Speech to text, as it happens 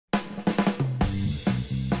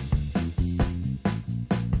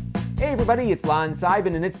everybody, it's Lon.TV,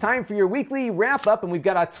 and it's time for your weekly wrap-up, and we've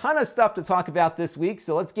got a ton of stuff to talk about this week,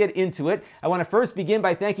 so let's get into it. I want to first begin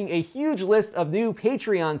by thanking a huge list of new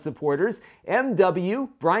Patreon supporters: MW,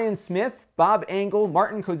 Brian Smith, Bob Angle,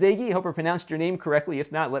 Martin Kozegi, I hope I pronounced your name correctly.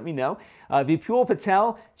 If not, let me know. Vipul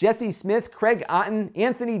Patel, Jesse Smith, Craig Otten,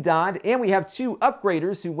 Anthony Dodd, and we have two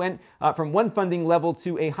upgraders who went from one funding level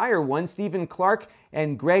to a higher one: Stephen Clark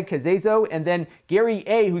and Greg Cazezo, and then Gary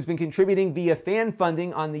A., who's been contributing via fan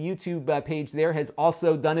funding on the YouTube page there, has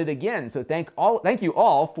also done it again. So thank you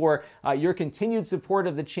all for your continued support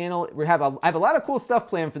of the channel. I have a lot of cool stuff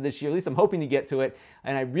planned for this year. At least I'm hoping to get to it,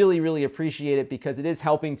 and I really appreciate it because it is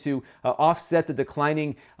helping to offset the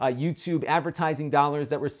declining YouTube advertising dollars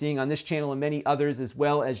that we're seeing on this channel and many others, as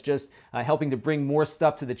well as just helping to bring more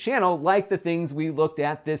stuff to the channel, like the things we looked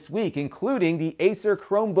at this week, including the Acer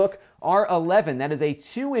Chromebook R11. That is a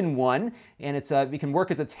 2-in-1, and it can work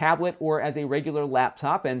as a tablet or as a regular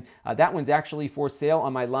laptop, and that one's actually for sale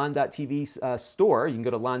on my Lon.TV store. You can go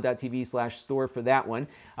to Lon.TV/store for that one.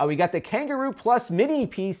 We got the Kangaroo Plus Mini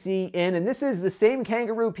PC in, and this is the same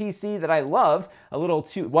Kangaroo PC that I love.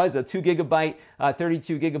 Was a 2 GB,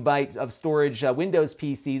 32 GB of storage Windows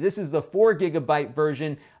PC. This is the 4 GB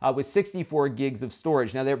version with 64 gigs of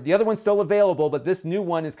storage. Now, the other one's still available, but this new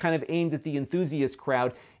one is kind of aimed at the enthusiast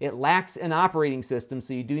crowd. It lacks an operating system,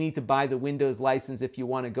 so you do need to buy the Windows license if you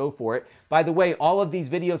want to go for it. By the way, all of these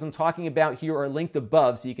videos I'm talking about here are linked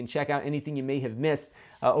above, so you can check out anything you may have missed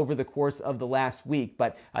over the course of the last week.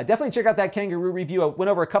 But definitely check out that Kangaroo review. I went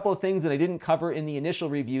over a couple of things that I didn't cover in the initial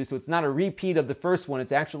review, so it's not a repeat of the first one.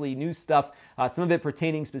 It's actually new stuff, some of it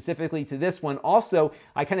pertaining specifically to this one. Also,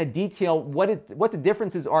 I kind of detail what the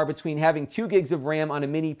differences are between having 2 gigs of RAM on a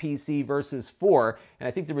mini PC versus 4, and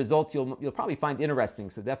I think the results you'll probably find interesting,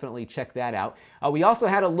 so definitely check that out. We also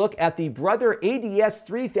had a look at the Brother ADS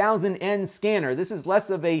 3000N scanner. This is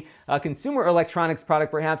less of a consumer electronics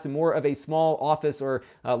product perhaps, and more of a small office or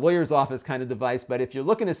lawyer's office kind of device, but if you're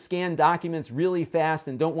looking to scan documents really fast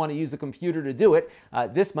and don't want to use a computer to do it,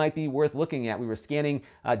 this might be worth looking at. We were scanning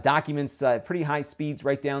documents at pretty high speeds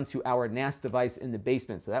right down to our NAS device in the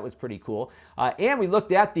basement, so that was pretty cool. And we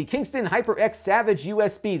looked at the Kingston HyperX Savage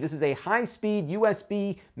USB. This is a high-speed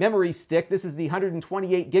USB memory stick. This is the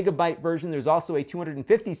 128 GB version. There's also a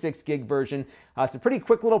 256 gig version. So pretty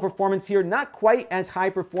quick little performance here. Not quite as high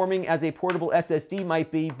performing as a portable SSD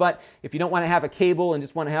might be, but if you don't want to have a cable and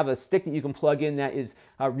just want to have a stick that you can plug in that is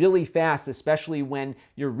really fast, especially when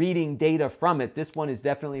you're reading data from it, this one is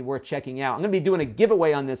definitely worth checking out. I'm going to be doing a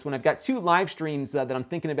giveaway on this one. I've got 2 live streams that I'm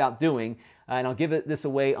thinking about doing, and I'll give this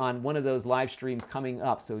away on one of those live streams coming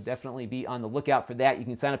up, so definitely be on the lookout for that. You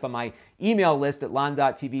can sign up on my email list at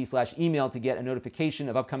lon.tv/email to get a notification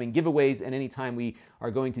of upcoming giveaways and anytime we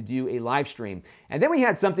are going to do a live stream. And then we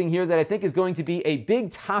had something here that I think is going to be a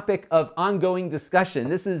big topic of ongoing discussion.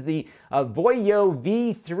 This is the Voyo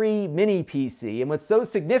V3 Mini PC, and what's so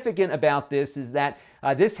significant about this is that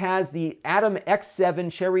this has the Atom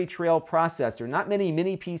X7 Cherry Trail processor. Not many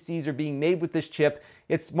mini PCs are being made with this chip.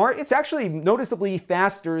 It's actually noticeably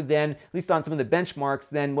faster than, at least on some of the benchmarks,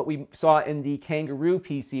 than what we saw in the Kangaroo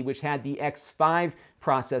PC, which had the X5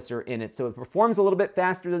 processor in it. So it performs a little bit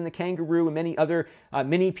faster than the Kangaroo and many other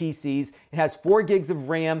mini PCs. It has 4 gigs of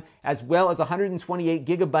RAM as well as 128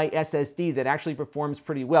 GB SSD that actually performs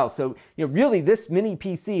pretty well. So, really this mini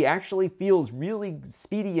PC actually feels really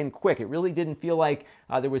speedy and quick. It really didn't feel like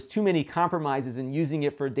there was too many compromises in using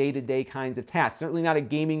it for day-to-day kinds of tasks. Certainly not a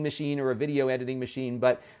gaming machine or a video editing machine,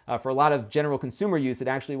 but for a lot of general consumer use, it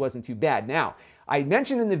actually wasn't too bad. Now, I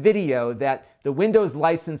mentioned in the video that the Windows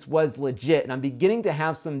license was legit, and I'm beginning to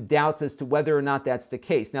have some doubts as to whether or not that's the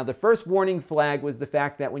case. Now, the first warning flag was the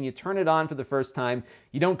fact that when you turn it on for the first time,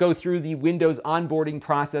 you don't go through the Windows onboarding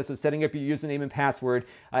process of setting up your username and password.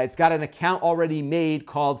 It's got an account already made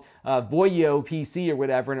called Voyo PC or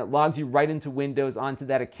whatever, and it logs you right into Windows onto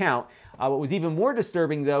that account. What was even more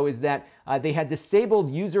disturbing, though, is that they had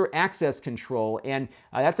disabled user access control, and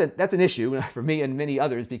that's an issue for me and many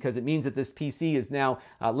others because it means that this PC is now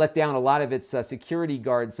let down a lot of its security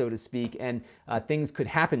guard, so to speak, and things could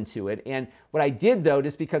happen to it. And what I did, though,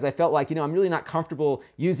 just because I felt like, I'm really not comfortable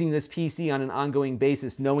using this PC on an ongoing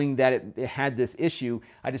basis, knowing that it had this issue,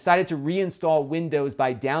 I decided to reinstall Windows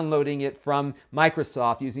by downloading it from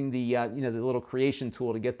Microsoft using the the little creation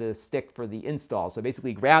tool to get the stick for the install. So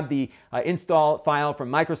basically grab the install file from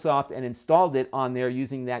Microsoft and installed it on there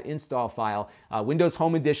using that install file. Windows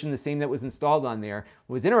Home Edition, the same that was installed on there.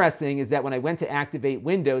 What was interesting is that when I went to activate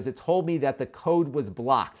Windows, it told me that the code was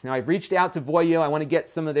blocked. Now, I've reached out to Voyo. I want to get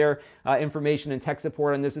some of their information and tech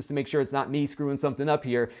support on this just to make sure it's not me screwing something up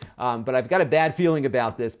here. But I've got a bad feeling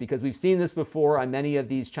about this because we've seen this before on many of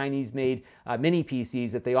these Chinese-made mini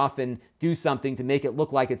PCs, that they often do something to make it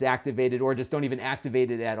look like it's activated or just don't even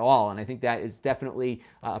activate it at all. And I think that is definitely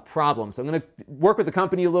a problem. So I'm going to work with the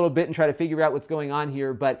company a little bit and try to figure out what's going on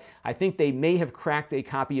here. But I think they may have cracked a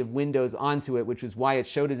copy of Windows onto it, which is why it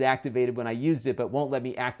showed as activated when I used it, but won't let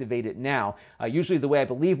me activate it now. Usually the way I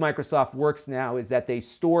believe Microsoft works now is that they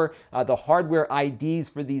store the hardware IDs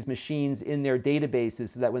for these machines in their databases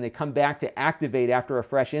so that when they come back to activate after a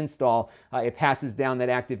fresh install, it passes down that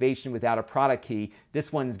activation without a product key.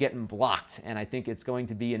 This one's getting blocked, and I think it's going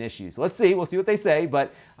to be an issue. So let's see. We'll see what they say,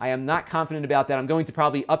 but I am not confident about that. I'm going to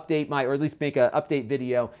probably update or at least make an update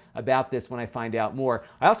video about this when I find out more.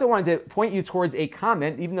 I also wanted to point you towards a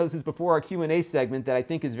comment, even though this is before our Q&A segment, that I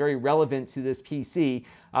think is very relevant to this PC,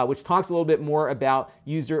 which talks a little bit more about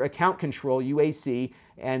user account control, UAC.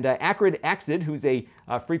 And Acrid Axid, who's a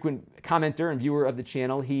frequent commenter and viewer of the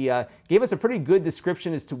channel, he gave us a pretty good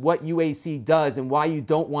description as to what UAC does and why you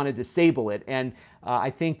don't want to disable it. And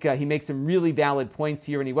I think he makes some really valid points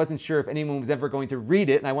here, and he wasn't sure if anyone was ever going to read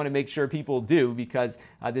it, and I want to make sure people do, because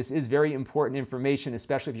this is very important information,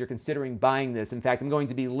 especially if you're considering buying this. In fact, I'm going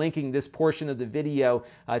to be linking this portion of the video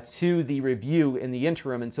to the review in the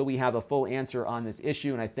interim until we have a full answer on this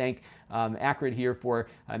issue, and I thank Acrid here for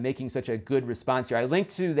making such a good response here. I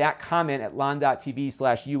linked to that comment at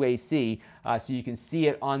Lon.TV/UAC, so you can see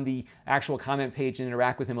it on the actual comment page and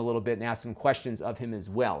interact with him a little bit and ask some questions of him as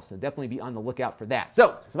well. So definitely be on the lookout for that.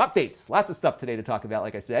 So some updates, lots of stuff today to talk about.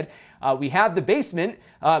 Like I said, we have the basement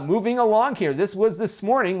moving along here. This was this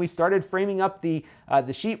morning. We started framing up the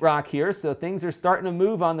sheetrock here, so things are starting to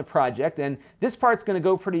move on the project, and this part's going to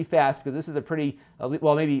go pretty fast because this is a pretty,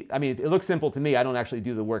 well, maybe, I mean, it looks simple to me. I don't actually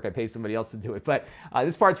do the work. I pay somebody else to do it, but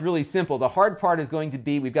this part's really simple. The hard part is going to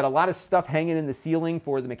be, we've got a lot of stuff hanging in the ceiling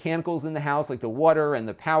for the mechanicals in the house, like the water and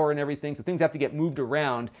the power and everything, so things have to get moved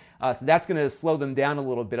around, so that's going to slow them down a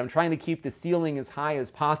little bit. I'm trying to keep the ceiling as high as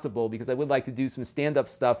possible because I would like to do some stand-up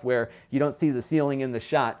stuff where you don't see the ceiling in the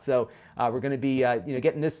shot. So we're going to be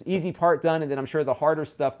getting this easy part done, and then I'm sure the harder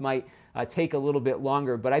stuff might take a little bit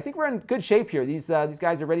longer. But I think we're in good shape here. These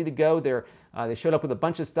guys are ready to go. They showed up with a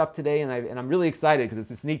bunch of stuff today, and I'm really excited because it's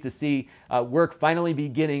just neat to see work finally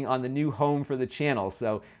beginning on the new home for the channel.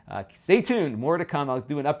 So stay tuned. More to come. I'll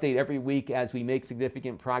do an update every week as we make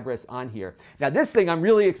significant progress on here. Now, this thing I'm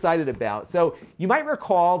really excited about. So you might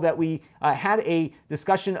recall that we had a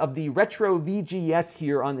discussion of the Retro VGS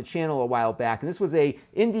here on the channel a while back, and this was a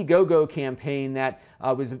Indiegogo campaign that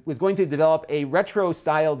was going to develop a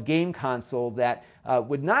retro-styled game console that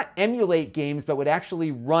would not emulate games, but would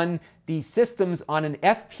actually run the systems on an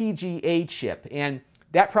FPGA chip. And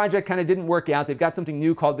that project kind of didn't work out. They've got something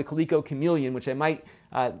new called the Coleco Chameleon, which I might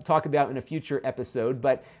talk about in a future episode.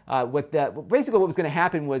 But basically what was going to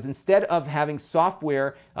happen was, instead of having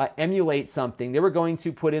software emulate something, they were going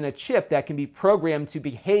to put in a chip that can be programmed to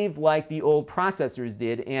behave like the old processors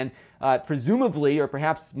did. And presumably, or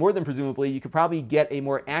perhaps more than presumably, you could probably get a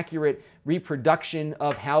more accurate reproduction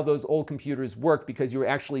of how those old computers work because you were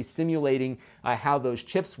actually simulating how those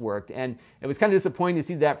chips worked. And it was kind of disappointing to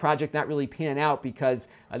see that project not really pan out because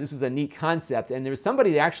this was a neat concept. And there's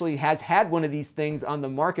somebody that actually has had one of these things on the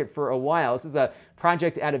market for a while. This is a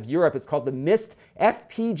project out of Europe. It's called the MIST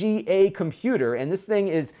FPGA computer, and this thing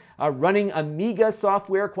is running Amiga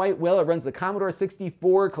software quite well. It runs the Commodore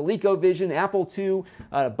 64, ColecoVision, Apple II,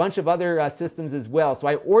 a bunch of other systems as well. So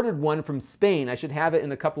I ordered one from Spain. I should have it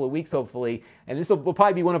in a couple of weeks, hopefully, and this will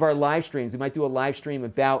probably be one of our live streams. We might do a live stream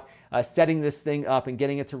about setting this thing up and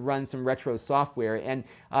getting it to run some retro software. And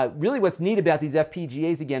really what's neat about these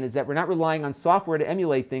FPGAs, again, is that we're not relying on software to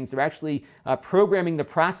emulate things. They're actually programming the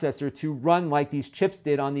processor to run like these chips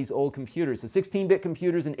did on these old computers. So 16-bit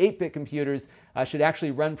computers and 8-bit computers should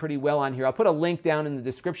actually run pretty well on here. I'll put a link down in the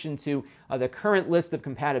description to the current list of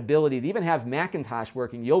compatibility. They even have Macintosh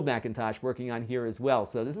working, the old Macintosh working on here as well.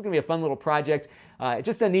 So this is going to be a fun little project.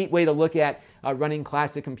 Just a neat way to look at running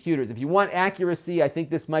classic computers. If you want accuracy, I think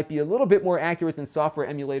this might be a little bit more accurate than software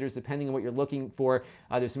emulators, depending on what you're looking for.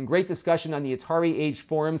 There's some great discussion on the Atari Age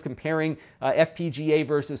forums comparing FPGA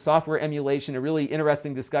versus software emulation. A really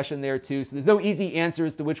interesting discussion there too. So there's no easy answer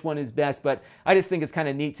as to which one is best, but I just think it's kind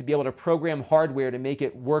of neat to be able to program hardware to make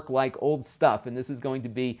it work like old stuff. And this is going to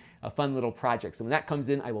be a fun little project. So when that comes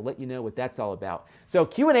in, I will let you know what that's all about. So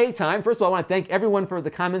Q&A time. First of all, I want to thank everyone for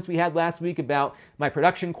the comments we had last week about my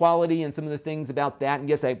production quality and some of the things about that. And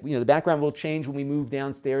yes, the background will change when we move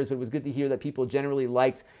downstairs, but it was good to hear that people generally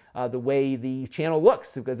liked the way the channel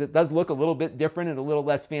looks, because it does look a little bit different and a little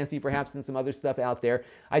less fancy perhaps than some other stuff out there.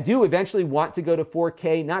 I do eventually want to go to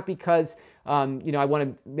 4K, not because I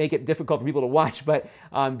want to make it difficult for people to watch, but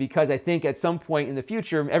because I think at some point in the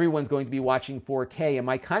future, everyone's going to be watching 4K, and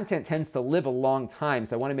my content tends to live a long time.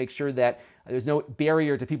 So I want to make sure that there's no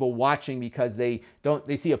barrier to people watching because they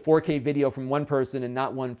see a 4K video from one person and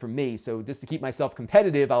not one from me. So just to keep myself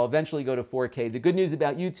competitive, I'll eventually go to 4K. The good news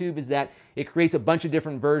about YouTube is that it creates a bunch of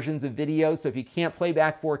different versions of videos. So if you can't play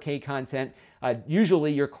back 4K content,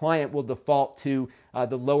 usually your client will default to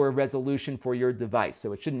the lower resolution for your device.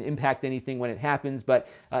 So it shouldn't impact anything when it happens, but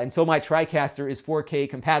until my TriCaster is 4K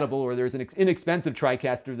compatible, or there's an inexpensive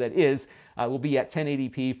TriCaster that is, we'll be at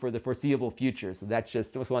 1080p for the foreseeable future. So that's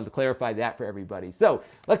just wanted to clarify that for everybody. So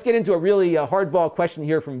let's get into a really hardball question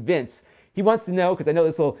here from Vince. He wants to know, because I know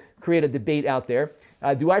this will create a debate out there,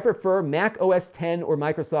 do I prefer Mac OS X or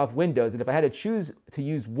Microsoft Windows? And if I had to choose to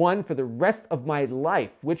use one for the rest of my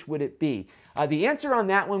life, which would it be? The answer on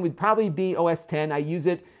that one would probably be OS X. I use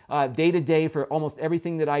it day to day for almost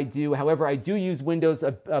everything that I do. However, I do use Windows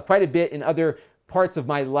quite a bit in other parts of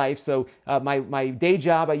my life. So my day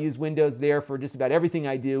job, I use Windows there for just about everything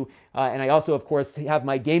I do. And I also, of course, have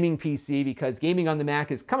my gaming PC, because gaming on the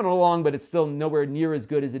Mac is coming along, but it's still nowhere near as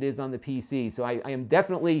good as it is on the PC. So I am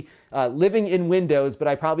definitely living in Windows, but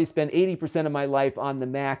I probably spend 80% of my life on the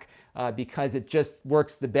Mac because it just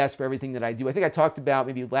works the best for everything that I do. I think I talked about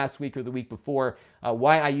maybe last week or the week before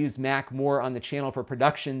why I use Mac more on the channel for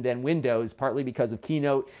production than Windows, partly because of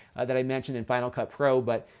Keynote that I mentioned in Final Cut Pro.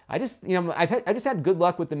 But I just, I just had good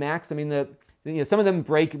luck with the Macs. I mean, some of them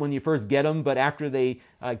break when you first get them, but after they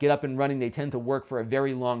get up and running, they tend to work for a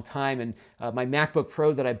very long time. And my MacBook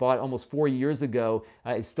Pro that I bought almost 4 years ago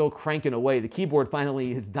is still cranking away. The keyboard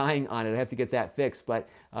finally is dying on it. I have to get that fixed, but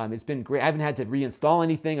it's been great. I haven't had to reinstall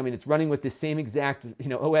anything. I mean, it's running with the same exact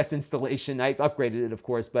OS installation. I've upgraded it, of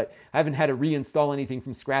course, but I haven't had to reinstall anything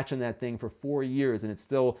from scratch on that thing for 4 years, and it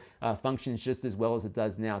still functions just as well as it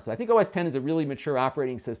does now. So I think OS X is a really mature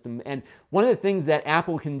operating system. And one of the things that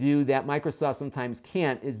Apple can do that Microsoft sometimes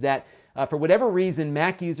can't is that for whatever reason,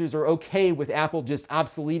 Mac users are okay with Apple just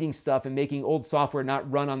obsoleting stuff and making old software not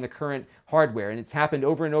run on the current hardware. And it's happened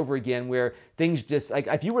over and over again where things just, like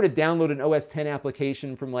if you were to download an OS X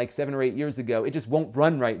application from like 7 or 8 years ago, it just won't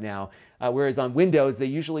run right now. Whereas on Windows, they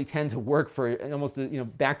usually tend to work for almost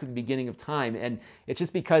back to the beginning of time. And it's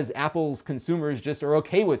just because Apple's consumers just are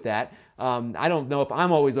okay with that. I don't know if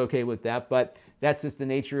I'm always okay with that, but that's just the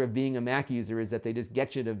nature of being a Mac user, is that they just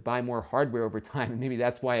get you to buy more hardware over time. And maybe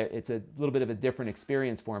that's why it's a little bit of a different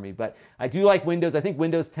experience for me. But I do like Windows. I think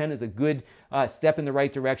Windows 10 is a good step in the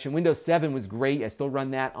right direction. Windows 7 was great. I still run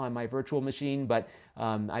that on my virtual machine, but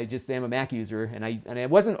I just am a Mac user. And I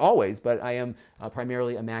wasn't always, but I am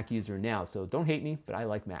primarily a Mac user now. So don't hate me, but I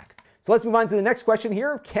like Mac. So let's move on to the next question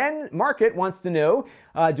here. Ken Market wants to know,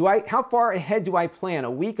 how far ahead do I plan? A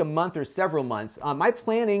week, a month, or several months? My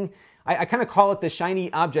planning, I kind of call it the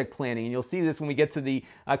shiny object planning, and you'll see this when we get to the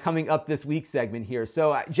coming up this week segment here.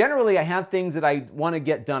 So generally, I have things that I want to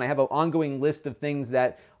get done. I have an ongoing list of things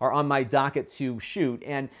that are on my docket to shoot.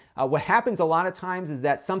 And what happens a lot of times is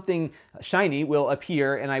that something shiny will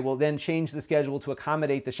appear, and I will then change the schedule to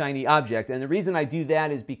accommodate the shiny object. And the reason I do that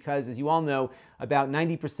is because, as you all know, about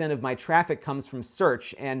 90% of my traffic comes from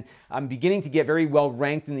search, and I'm beginning to get very well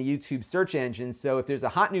ranked in the YouTube search engine. So if there's a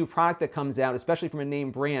hot new product that comes out, especially from a name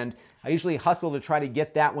brand, I usually hustle to try to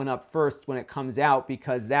get that one up first when it comes out,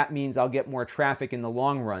 because that means I'll get more traffic in the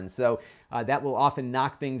long run. So that will often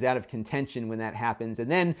knock things out of contention when that happens. And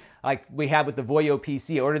then, like we had with the Voyo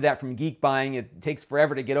PC, I ordered that from Geek Buying. It takes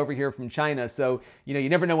forever to get over here from China. So, you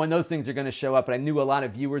never know when those things are going to show up. But I knew a lot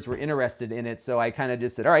of viewers were interested in it. So I kind of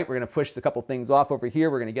just said, all right, we're going to push a couple things off over here.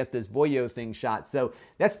 We're going to get this Voyo thing shot. So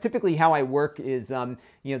that's typically how I work, is,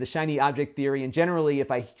 the shiny object theory. And generally, if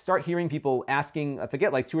I start hearing people asking, if I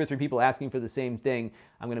get like 2 or 3 people asking for the same thing,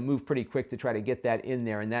 I'm going to move pretty quick to try to get that in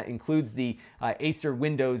there. And that includes the Acer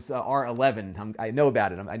Windows R11. I know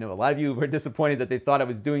about it. I know a lot of you were disappointed that they thought I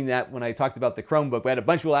was doing that when I talked about the Chromebook. We had a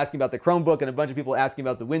bunch of people asking about the Chromebook and a bunch of people asking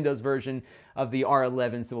about the Windows version of the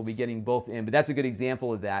R11, so we'll be getting both in. But that's a good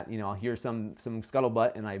example of that. I'll hear some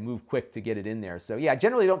scuttlebutt and I move quick to get it in there. So yeah,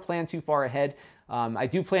 generally don't plan too far ahead. I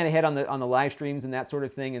do plan ahead on the live streams and that sort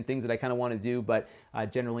of thing and things that I kind of want to do, but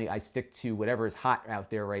generally I stick to whatever is hot out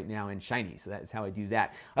there right now and shiny. So that's how I do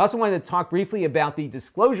that. I also wanted to talk briefly about the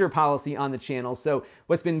disclosure policy on the channel. So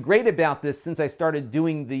what's been great about this since I started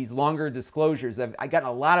doing these longer disclosures, I gotten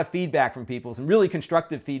a lot of feedback from people, some really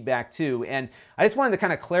constructive feedback too. And I just wanted to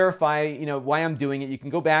kind of clarify, you know, why I'm doing it. You can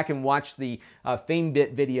go back and watch the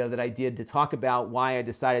FameBit video that I did to talk about why I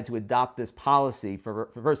decided to adopt this policy for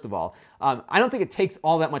first of all. I don't think it takes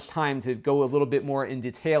all that much time to go a little bit more in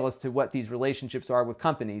detail as to what these relationships are with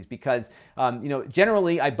companies because, you know,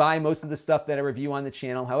 generally I buy most of the stuff that I review on the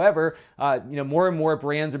channel. However, you know, more and more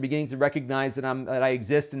brands are beginning to recognize that I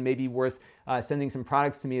exist and may be worth sending some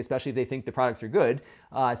products to me, especially if they think the products are good.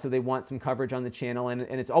 So they want some coverage on the channel. And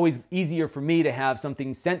it's always easier for me to have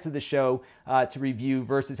something sent to the show to review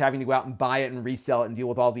versus having to go out and buy it and resell it and deal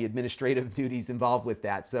with all the administrative duties involved with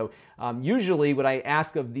that. So usually what I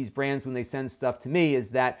ask of these brands when they send stuff to me is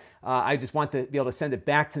that I just want to be able to send it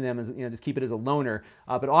back to them, as, you know, just keep it as a loaner.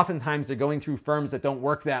 But oftentimes they're going through firms that don't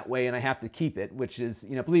work that way, and I have to keep it, which is,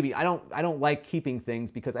 you know, believe me, I don't like keeping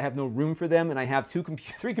things because I have no room for them, and I have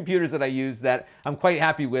three computers that I use that I'm quite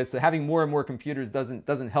happy with. So having more and more computers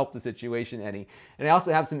doesn't help the situation any. And I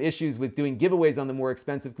also have some issues with doing giveaways on the more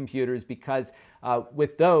expensive computers because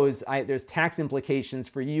with those, there's tax implications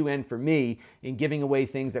for you and for me in giving away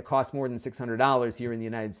things that cost more than $600 here in the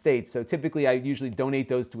United States. So typically I usually donate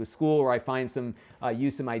those to a school or I find some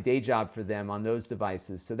use in my day job for them on those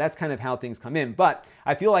devices. So that's kind of how things come in. But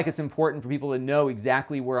I feel like it's important for people to know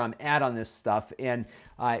exactly where I'm at on this stuff. And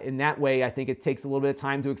in that way, I think it takes a little bit of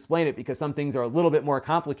time to explain it because some things are a little bit more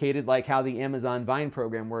complicated, like how the Amazon Vine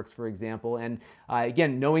program works, for example. And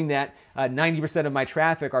again, knowing that 90% of my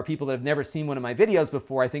traffic are people that have never seen one of my videos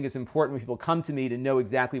before, I think it's important when people come to me to know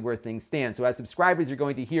exactly where things stand. So as subscribers, you're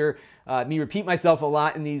going to hear me repeat myself a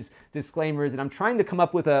lot in these disclaimers, and I'm trying to come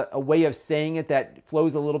up with a way of saying it that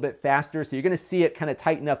flows a little bit faster. So you're going to see it kind of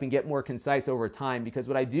tighten up and get more concise over time, because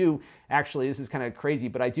what I do, actually, this is kind of crazy,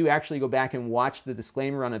 but I do actually go back and watch the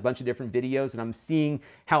disclaimer on a bunch of different videos, and I'm seeing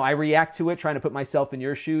how I react to it, trying to put myself in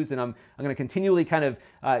your shoes, and I'm going to continually kind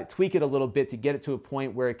of tweak it a little bit to get it to a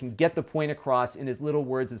point where it can get the point across in as little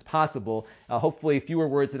words as possible, hopefully fewer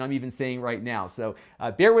words than I'm even saying right now. So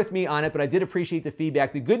bear with me on it, but I did appreciate the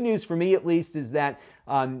feedback. The good news for me, at least, is that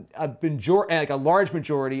a large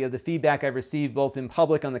majority of the feedback I've received, both in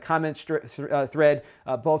public on the comments thread,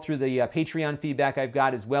 both through the Patreon feedback I've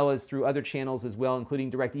got, as well as through other channels as well, including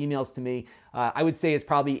direct emails to me, I would say it's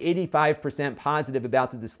probably 85% positive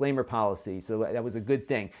about the disclaimer policy. So that was a good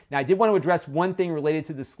thing. Now, I did want to address one thing related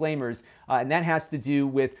to disclaimers, and that has to do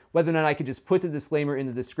with whether or not I could just put the disclaimer in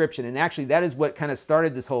the description. And actually, that is what kind of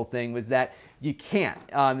started this whole thing, was that you can't.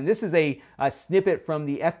 And this is a snippet from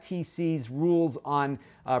the FTC's rules on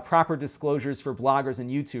proper disclosures for bloggers and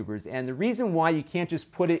YouTubers. And the reason why you can't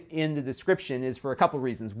just put it in the description is for a couple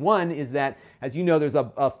reasons. One is that, as you know, there's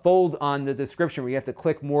a fold on the description where you have to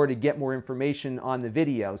click more to get more information on the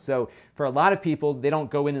video. So for a lot of people, they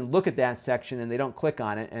don't go in and look at that section and they don't click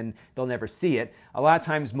on it and they'll never see it. A lot of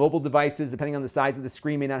times mobile devices, depending on the size of the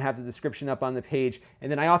screen, may not have the description up on the page.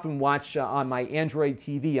 And then I often watch on my Android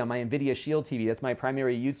TV, on my NVIDIA Shield TV. That's my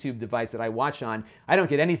primary YouTube device that I watch on. I don't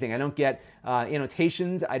get anything. I don't get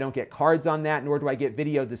annotations. I don't get cards on that, nor do I get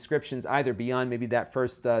video descriptions either beyond maybe that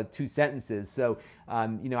first 2 sentences. So,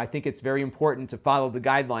 you know, I think it's very important to follow the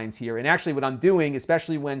guidelines here. And actually what I'm doing,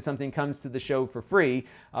 especially when something comes to the show for free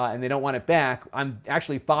and they don't want it back, I'm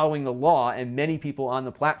actually following the law, and many people on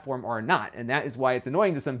the platform are not. And that is why it's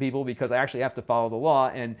annoying to some people, because I actually have to follow the law,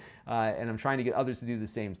 and I'm trying to get others to do the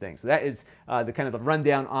same thing. So that is the kind of the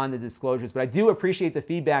rundown on the disclosures. But I do appreciate the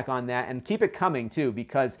feedback on that, and keep it coming too,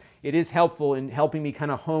 because it is helpful in helping me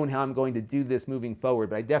kind of hone how I'm going to do this moving forward.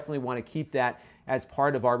 But I definitely want to keep that as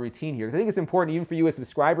part of our routine here, because I think it's important even for you as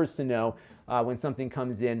subscribers to know when something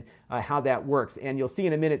comes in, how that works. And you'll see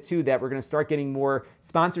in a minute too that we're going to start getting more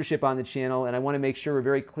sponsorship on the channel, and I want to make sure we're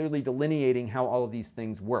very clearly delineating how all of these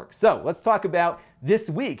things work. So let's talk about this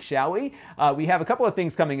week, shall we? We have a couple of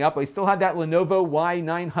things coming up. We still have that Lenovo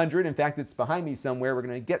Y900. In fact, it's behind me somewhere. We're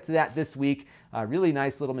going to get to that this week. Really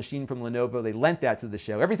nice little machine from Lenovo. They lent that to the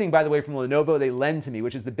show. Everything, by the way, from Lenovo, they lend to me,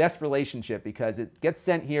 which is the best relationship, because it gets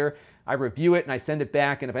sent here, I review it, and I send it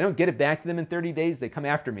back. And if I don't get it back to them in 30 days, they come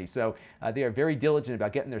after me. So they are very diligent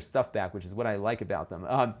about getting their stuff back, which is what I like about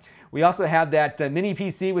them. We also have that mini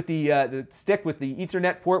PC with the stick with the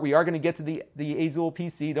Ethernet port. We are going to get to the Azul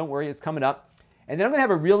PC. Don't worry, it's coming up. And then I'm going to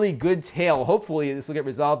have a really good tale. Hopefully this will get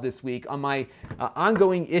resolved this week on my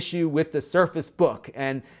ongoing issue with the Surface Book.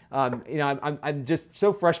 And you know, I'm just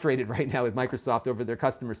so frustrated right now with Microsoft over their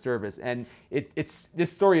customer service. And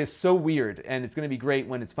this story is so weird, and it's going to be great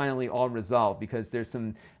when it's finally all resolved, because there's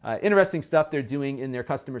some interesting stuff they're doing in their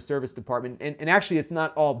customer service department. And actually, it's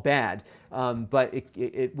not all bad, but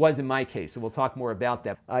it was in my case. So we'll talk more about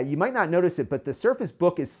that. You might not notice it, but the Surface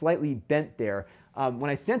Book is slightly bent there. When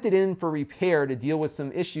I sent it in for repair to deal with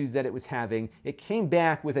some issues that it was having, it came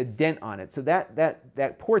back with a dent on it. So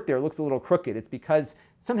that port there looks a little crooked. It's because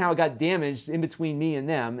somehow it got damaged in between me and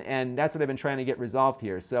them, and that's what I've been trying to get resolved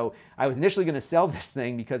here. So I was initially going to sell this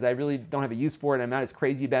thing because I really don't have a use for it. I'm not as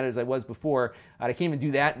crazy about it as I was before. I can't even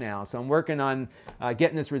do that now. So I'm working on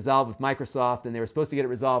getting this resolved with Microsoft, and they were supposed to get it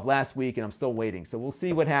resolved last week, and I'm still waiting. So we'll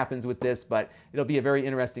see what happens with this, but it'll be a very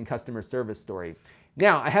interesting customer service story.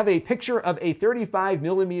 Now, I have a picture of a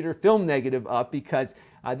 35mm film negative up because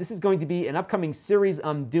this is going to be an upcoming series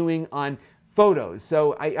I'm doing on photos.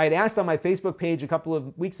 So I'd asked on my Facebook page a couple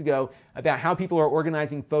of weeks ago about how people are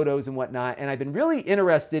organizing photos and whatnot, and I've been really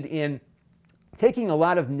interested in taking a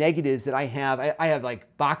lot of negatives that I have. I have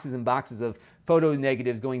like boxes and boxes of photo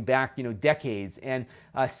negatives going back, you know, decades, and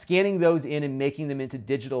scanning those in and making them into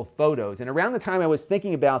digital photos. And around the time I was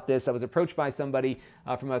thinking about this, I was approached by somebody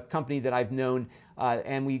from a company that I've known,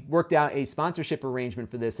 and we worked out a sponsorship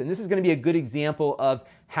arrangement for this. And this is going to be a good example of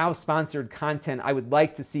how sponsored content I would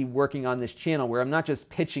like to see working on this channel, where I'm not just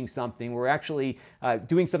pitching something, we're actually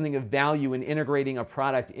doing something of value and integrating a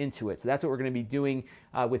product into it. So that's what we're going to be doing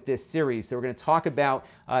with this series. So we're going to talk about,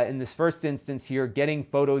 in this first instance here, getting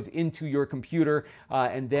photos into your computer,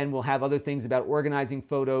 and then we'll have other things about organizing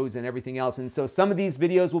photos and everything else. And so some of these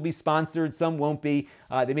videos will be sponsored, some won't be.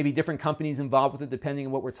 There may be different companies involved with it depending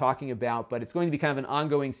on what we're talking about, but it's going to be kind of an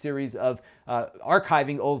ongoing series of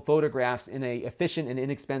archiving old photographs in an efficient and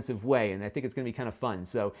inexpensive way, and I think it's going to be kind of fun.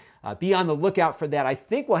 So be on the lookout for that. I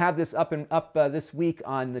think we'll have this up this week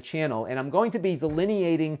on the channel, and I'm going to be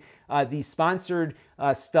delineating the sponsored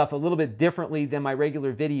stuff a little bit differently than my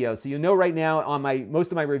regular videos. So you know right now on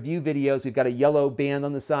most of my review videos, we've got a yellow band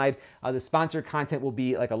on the side. The sponsored content will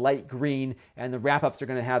be like a light green, and the wrap-ups are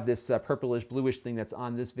going to have this purplish bluish thing that's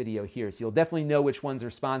on this video here. So you'll definitely know which ones are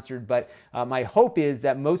sponsored, but my hope is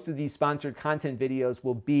that most of these sponsored content videos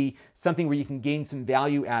will be something where you can gain some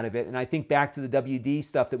value out of it. And I think back to the WD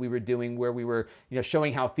stuff that we were doing, where we were, you know,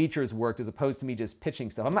 showing how features worked as opposed to me just pitching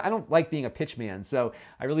stuff. I don't like being a pitch man, so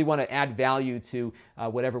I really want to add value to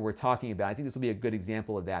whatever we're talking about. I think this will be a good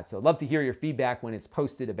example of that. So I'd love to hear your feedback when it's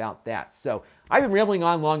posted about that. So I've been rambling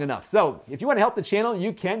on long enough. So if you want to help the channel,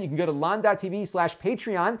 you can go to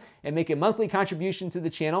Lon.TV/Patreon and make a monthly contribution to the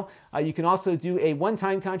channel. You can also do a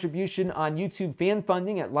one-time contribution on YouTube fan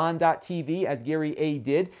funding at Lon.TV, as Gary A.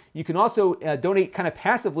 did. You can also donate kind of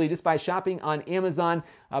passively just by shopping on Amazon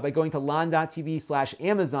by going to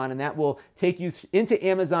Lon.TV/Amazon, and that will take you into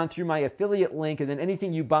Amazon through my affiliate link, and then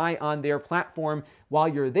anything you buy on their platform while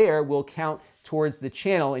you're there will count towards the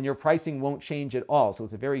channel, and your pricing won't change at all. So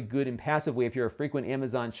it's a very good and passive way if you're a frequent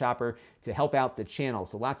Amazon shopper to help out the channel.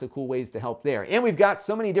 So lots of cool ways to help there. And we've got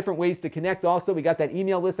so many different ways to connect also. We got that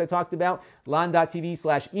email list I talked about,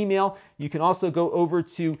 Lon.TV/email. You can also go over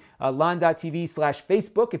to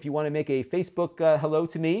Lon.TV/Facebook if you want to make a Facebook hello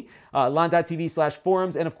to me,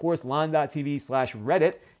 Lon.TV/forums, and of course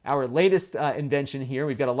Lon.TV/Reddit. Our latest invention here.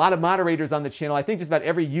 We've got a lot of moderators on the channel. I think just about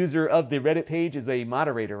every user of the Reddit page is a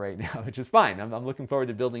moderator right now, which is fine. I'm looking forward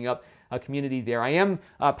to building up a community there. I am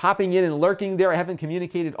popping in and lurking there. I haven't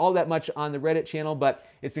communicated all that much on the Reddit channel, but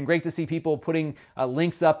it's been great to see people putting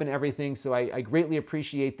links up and everything, so I greatly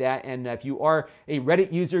appreciate that. And if you are a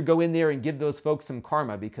Reddit user, go in there and give those folks some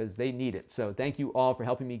karma because they need it. So thank you all for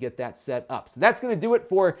helping me get that set up. So that's going to do it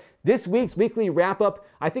for this week's weekly wrap-up.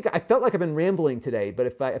 I felt like I've been rambling today, but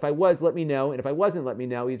if I was, let me know, and if I wasn't, let me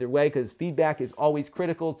know either way, because feedback is always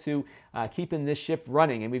critical to keeping this ship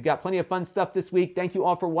running. And we've got plenty of fun stuff this week. Thank you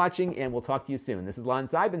all for watching, and we'll talk to you soon. This is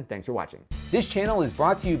Lon.TV. Thanks for watching. This channel is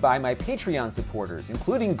brought to you by my Patreon supporters,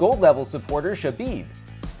 including gold level supporter Shabib.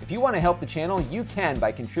 If you want to help the channel, you can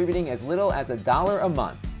by contributing as little as $1 a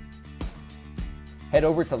month. Head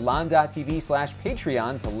over to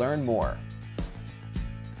Lon.TV/Patreon to learn more.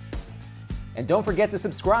 And don't forget to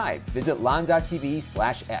subscribe. Visit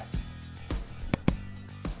Lon.TV/S.